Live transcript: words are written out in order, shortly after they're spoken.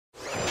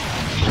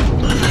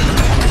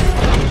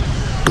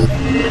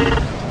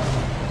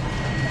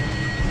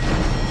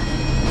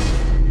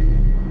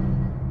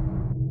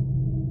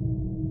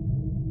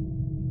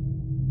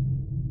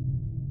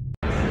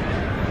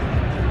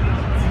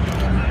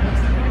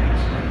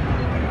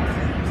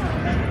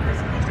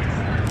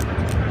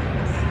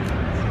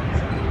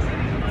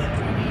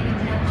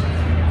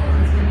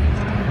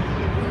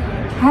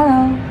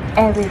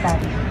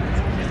everybody.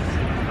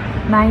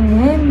 My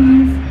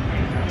name is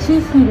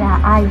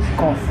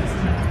ChihiraAico.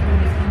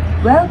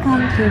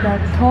 Welcome to the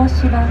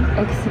Toshiba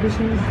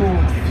exhibition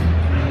booth.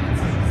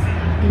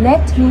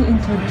 Let me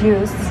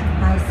introduce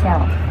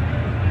myself.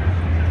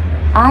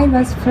 I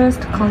was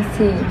first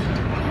conceived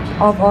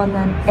of on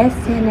an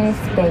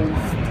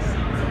SNS-based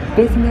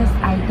business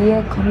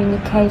idea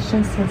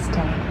communication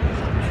system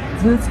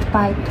used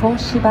by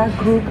Toshiba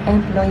Group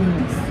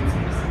employees.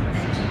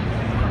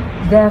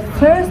 The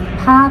first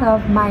part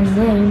of my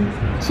name,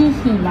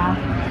 Chihira,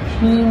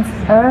 means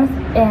earth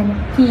and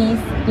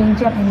peace in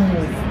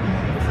Japanese.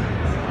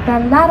 The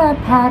latter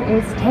part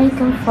is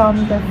taken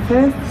from the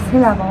first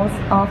syllables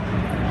of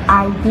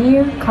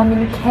ideal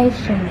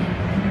communication.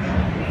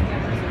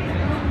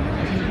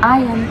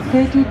 I am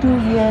 32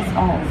 years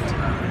old,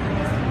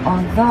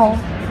 although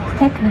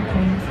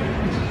technically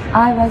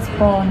I was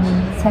born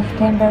in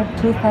September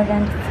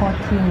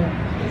 2014.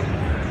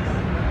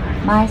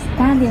 My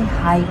standing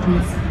height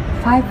is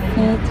 5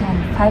 feet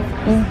and 5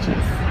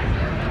 inches.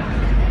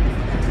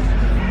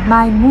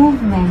 My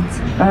movements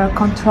are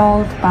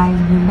controlled by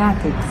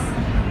pneumatics.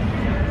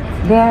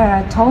 There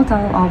are a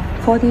total of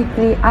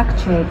 43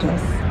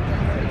 actuators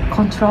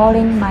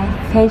controlling my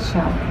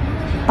facial,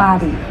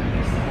 body,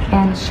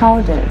 and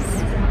shoulders.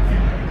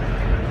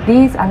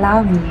 These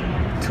allow me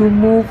to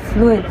move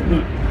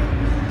fluidly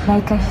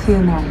like a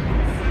human.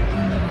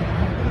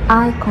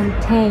 I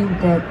contain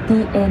the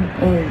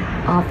DNA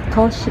of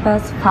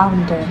Toshiba's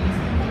founder,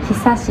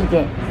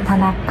 Hisashige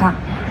Tanaka,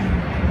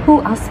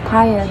 who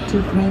aspired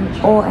to bring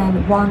awe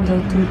and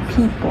wonder to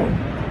people.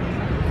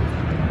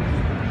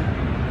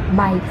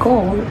 My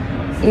goal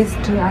is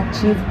to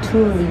achieve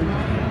truly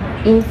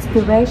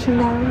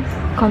inspirational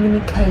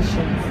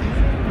communications.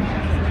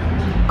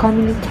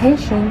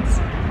 Communications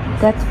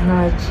that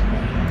merge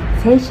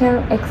facial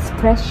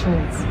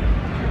expressions,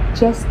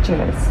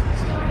 gestures,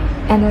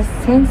 and a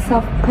sense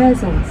of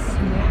presence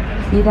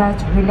without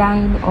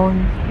relying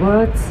on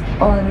words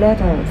or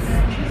letters.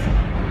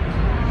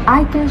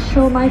 I can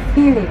show my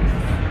feelings,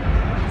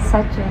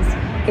 such as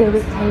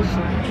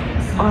irritation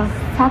or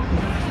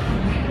sadness.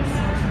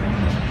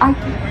 I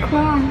can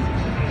cry,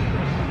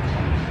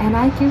 and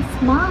I can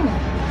smile.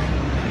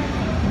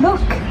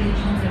 Look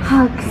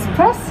how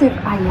expressive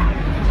I am.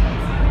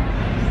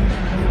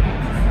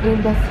 In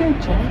the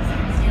future, I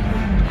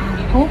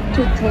hope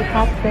to take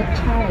up the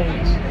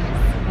challenge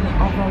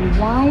of a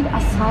wide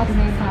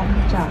assortment of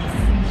jobs.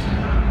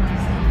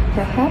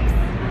 Perhaps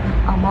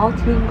a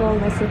multilingual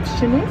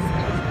receptionist,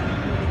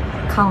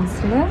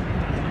 counselor,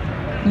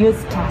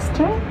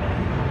 newscaster,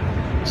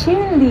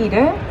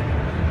 cheerleader,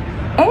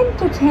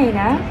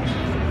 entertainer,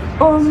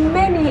 or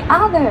many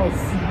others.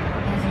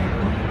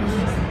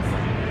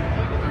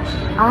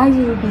 I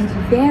will be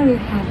very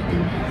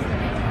happy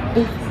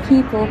if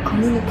people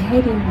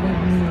communicating with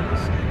me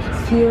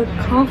feel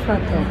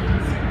comforted.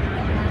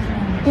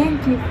 Thank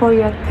you for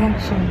your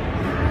attention.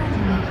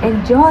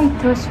 Enjoy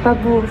Toshiba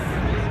booth.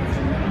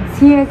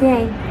 See you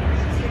again.